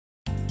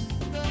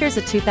Here's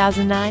a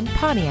 2009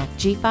 Pontiac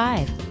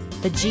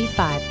G5. The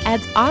G5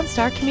 adds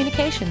OnStar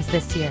communications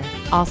this year.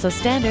 Also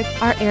standard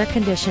are air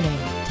conditioning,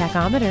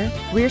 tachometer,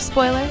 rear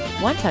spoiler,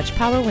 one-touch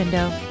power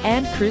window,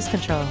 and cruise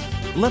control.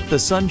 Let the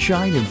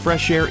sunshine and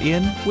fresh air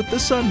in with the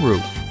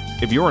sunroof.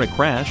 If you're in a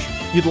crash,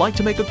 you'd like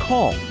to make a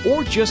call,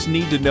 or just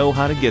need to know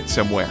how to get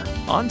somewhere,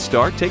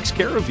 OnStar takes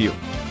care of you.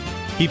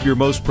 Keep your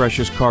most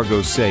precious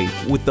cargo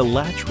safe with the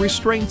latch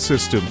restraint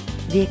system.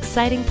 The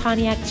exciting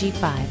Pontiac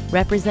G5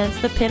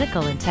 represents the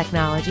pinnacle in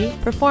technology,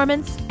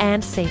 performance,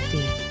 and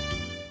safety.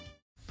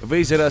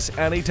 Visit us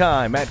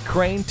anytime at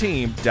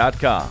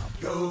crainteam.com.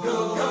 Go,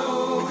 go, go.